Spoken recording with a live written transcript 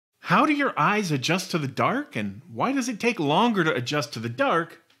How do your eyes adjust to the dark, and why does it take longer to adjust to the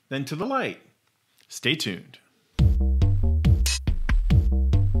dark than to the light? Stay tuned.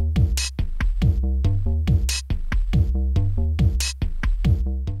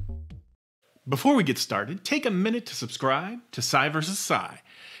 Before we get started, take a minute to subscribe to Psy vs. Psy.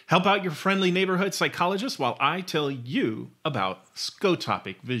 Help out your friendly neighborhood psychologist while I tell you about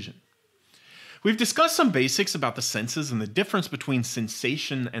scotopic vision. We've discussed some basics about the senses and the difference between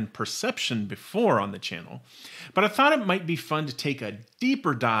sensation and perception before on the channel, but I thought it might be fun to take a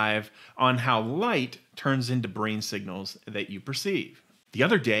deeper dive on how light turns into brain signals that you perceive. The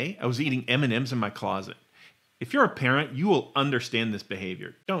other day, I was eating M&Ms in my closet. If you're a parent, you will understand this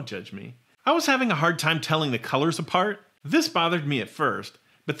behavior. Don't judge me. I was having a hard time telling the colors apart. This bothered me at first,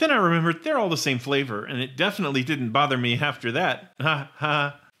 but then I remembered they're all the same flavor, and it definitely didn't bother me after that. Ha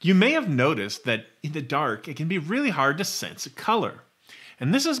ha. You may have noticed that in the dark, it can be really hard to sense a color.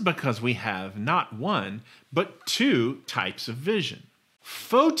 And this is because we have not one, but two types of vision.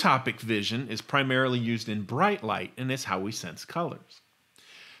 Photopic vision is primarily used in bright light and is how we sense colors.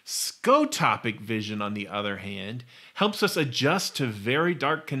 Scotopic vision, on the other hand, helps us adjust to very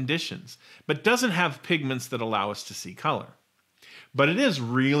dark conditions, but doesn't have pigments that allow us to see color. But it is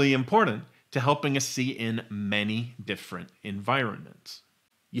really important to helping us see in many different environments.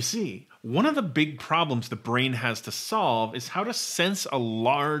 You see, one of the big problems the brain has to solve is how to sense a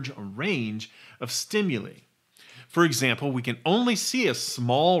large range of stimuli. For example, we can only see a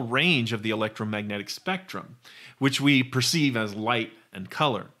small range of the electromagnetic spectrum, which we perceive as light and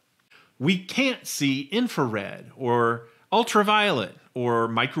color. We can't see infrared or ultraviolet or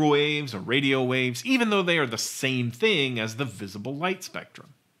microwaves or radio waves, even though they are the same thing as the visible light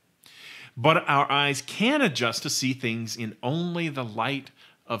spectrum. But our eyes can adjust to see things in only the light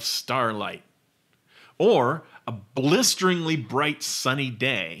of starlight, or a blisteringly bright sunny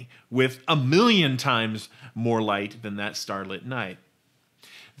day with 1,000,000 times more light than that starlit night.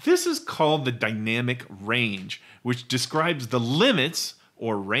 This is called the dynamic range, which describes the limits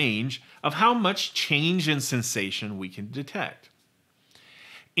or range of how much change in sensation we can detect.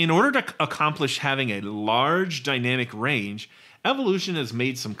 In order to accomplish having a large dynamic range, evolution has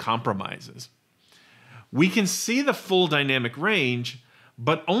made some compromises. We can see the full dynamic range,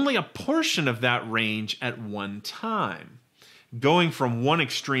 but only a portion of that range at one time. Going from one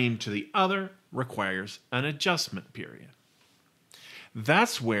extreme to the other requires an adjustment period.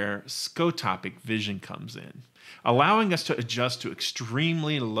 That's where scotopic vision comes in, allowing us to adjust to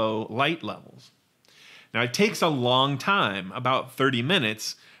extremely low light levels. Now, it takes a long time, about 30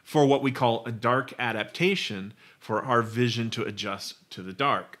 minutes, for what we call a dark adaptation for our vision to adjust to the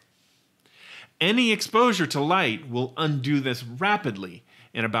dark. Any exposure to light will undo this rapidly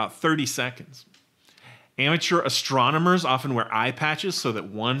in about 30 seconds. Amateur astronomers often wear eye patches so that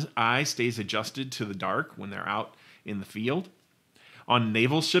one eye stays adjusted to the dark when they're out in the field. On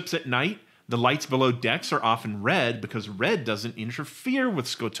naval ships at night, the lights below decks are often red because red doesn't interfere with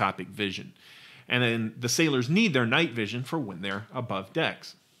scotopic vision, and then the sailors need their night vision for when they're above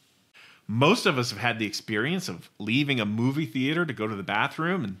decks. Most of us have had the experience of leaving a movie theater to go to the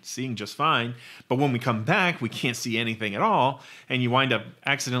bathroom and seeing just fine, but when we come back, we can't see anything at all, and you wind up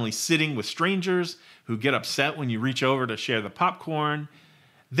accidentally sitting with strangers who get upset when you reach over to share the popcorn.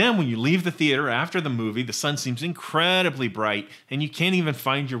 Then when you leave the theater after the movie, the sun seems incredibly bright, and you can't even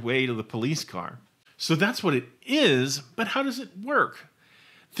find your way to the police car. So that's what it is, but how does it work?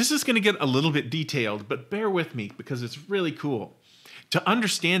 This is going to get a little bit detailed, but bear with me because it's really cool. To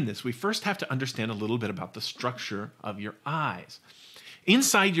understand this, we first have to understand a little bit about the structure of your eyes.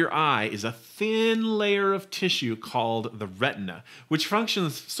 Inside your eye is a thin layer of tissue called the retina, which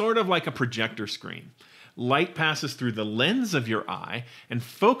functions sort of like a projector screen. Light passes through the lens of your eye and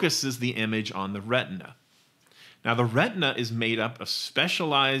focuses the image on the retina. Now, the retina is made up of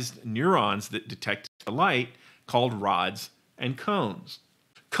specialized neurons that detect the light called rods and cones.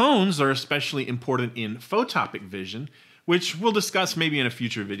 Cones are especially important in photopic vision, which we'll discuss maybe in a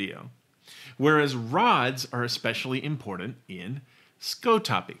future video, whereas rods are especially important in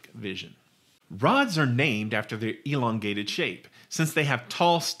scotopic vision. Rods are named after their elongated shape, since they have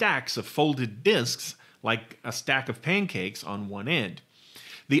tall stacks of folded discs like a stack of pancakes on one end.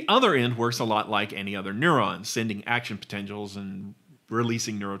 The other end works a lot like any other neuron, sending action potentials and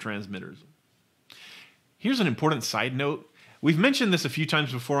releasing neurotransmitters. Here's an important side note. We've mentioned this a few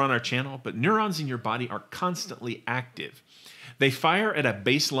times before on our channel, but neurons in your body are constantly active. They fire at a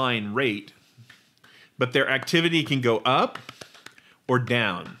baseline rate, but their activity can go up or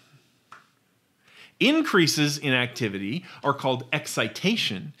down. Increases in activity are called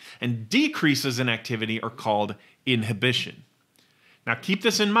excitation, and decreases in activity are called inhibition. Now keep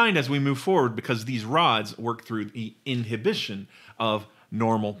this in mind as we move forward because these rods work through the inhibition of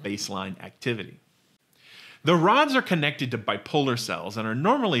normal baseline activity. The rods are connected to bipolar cells and are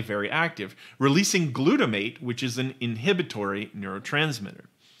normally very active, releasing glutamate, which is an inhibitory neurotransmitter.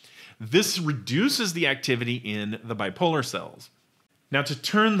 This reduces the activity in the bipolar cells. Now, to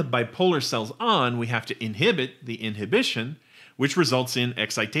turn the bipolar cells on, we have to inhibit the inhibition, which results in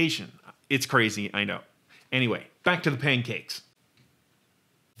excitation. It's crazy, I know. Anyway, back to the pancakes.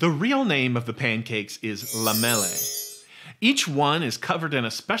 The real name of the pancakes is lamellae. Each one is covered in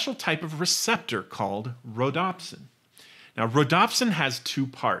a special type of receptor called rhodopsin. Now, rhodopsin has two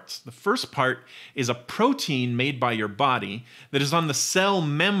parts. The first part is a protein made by your body that is on the cell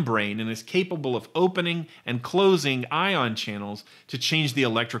membrane and is capable of opening and closing ion channels to change the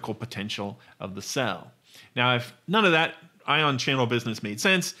electrical potential of the cell. Now, if none of that ion channel business made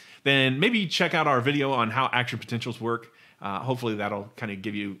sense, then maybe check out our video on how action potentials work. Hopefully that'll kind of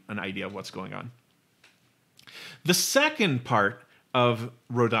give you an idea of what's going on. The second part of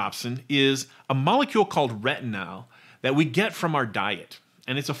rhodopsin is a molecule called retinal that we get from our diet,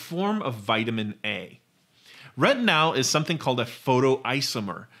 and it's a form of vitamin A. Retinal is something called a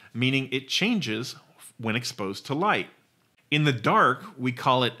photoisomer, meaning it changes when exposed to light. In the dark, we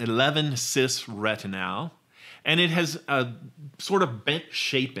call it 11-cis retinal, and it has a sort of bent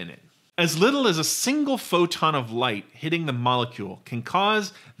shape in it. As little as a single photon of light hitting the molecule can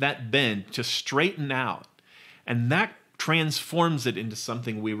cause that bend to straighten out, and that transforms it into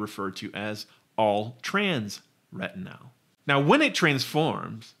something we refer to as all-trans retinal. Now, when it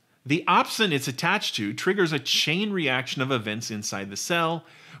transforms, the opsin it's attached to triggers a chain reaction of events inside the cell,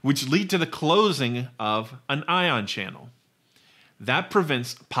 which lead to the closing of an ion channel. That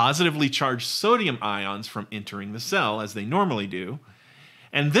prevents positively charged sodium ions from entering the cell, as they normally do,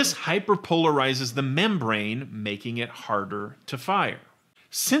 and this hyperpolarizes the membrane, making it harder to fire.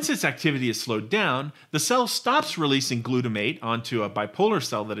 Since its activity is slowed down, the cell stops releasing glutamate onto a bipolar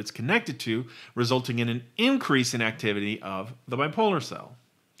cell that it's connected to, resulting in an increase in activity of the bipolar cell.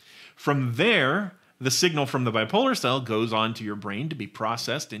 From there, the signal from the bipolar cell goes on to your brain to be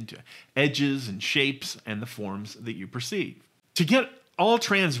processed into edges and shapes and the forms that you perceive. To get all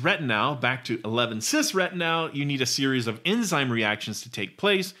trans retinal back to 11-cis retinal, you need a series of enzyme reactions to take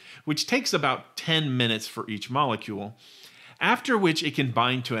place, which takes about 10 minutes for each molecule, after which it can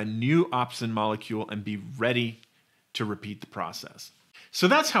bind to a new opsin molecule and be ready to repeat the process. So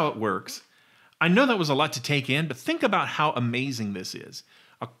that's how it works. I know that was a lot to take in, but think about how amazing this is.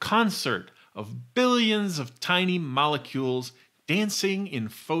 A concert of billions of tiny molecules dancing in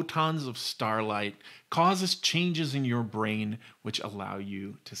photons of starlight causes changes in your brain which allow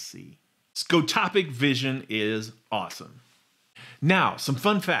you to see. Scotopic vision is awesome. Now, some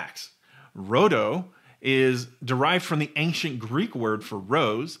fun facts. Rhodo is derived from the ancient Greek word for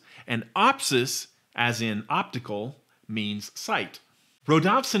rose, and opsis, as in optical, means sight.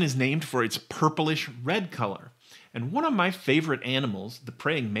 Rhodopsin is named for its purplish red color, and one of my favorite animals, the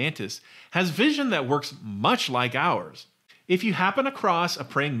praying mantis, has vision that works much like ours. If you happen across a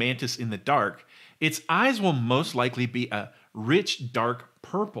praying mantis in the dark, its eyes will most likely be a rich dark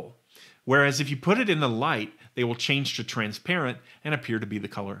purple, whereas if you put it in the light, they will change to transparent and appear to be the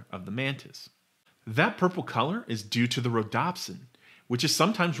color of the mantis. That purple color is due to the rhodopsin, which is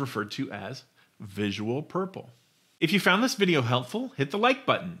sometimes referred to as visual purple. If you found this video helpful, hit the like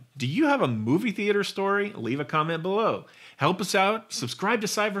button. Do you have a movie theater story? Leave a comment below. Help us out. Subscribe to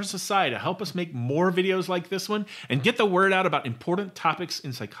Sci vs. Sci to help us make more videos like this one and get the word out about important topics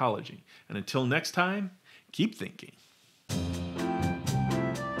in psychology. And until next time, keep thinking.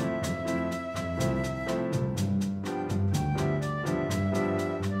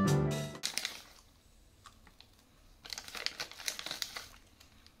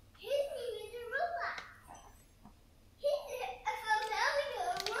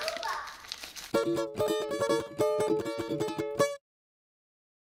 Thank you.